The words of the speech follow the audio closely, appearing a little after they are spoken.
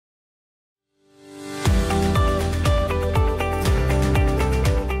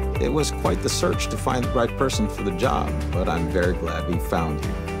was quite the search to find the right person for the job, but I'm very glad we found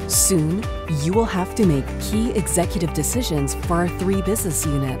you. Soon, you will have to make key executive decisions for our 3 business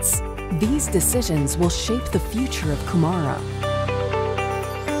units. These decisions will shape the future of Kumara.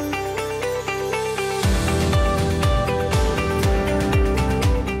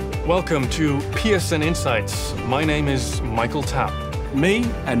 Welcome to PSN Insights. My name is Michael Tapp. Me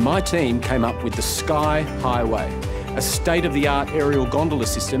and my team came up with the Sky Highway, a state-of-the-art aerial gondola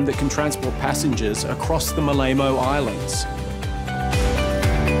system that can transport passengers across the Malemo Islands.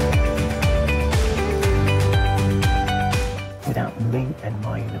 Without me and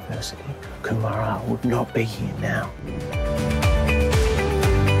my university, Kumara would not be here now.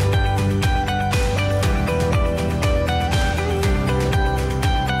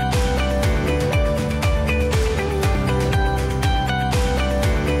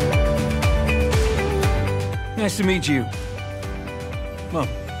 Nice to meet you. Well,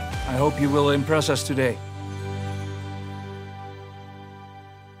 I hope you will impress us today.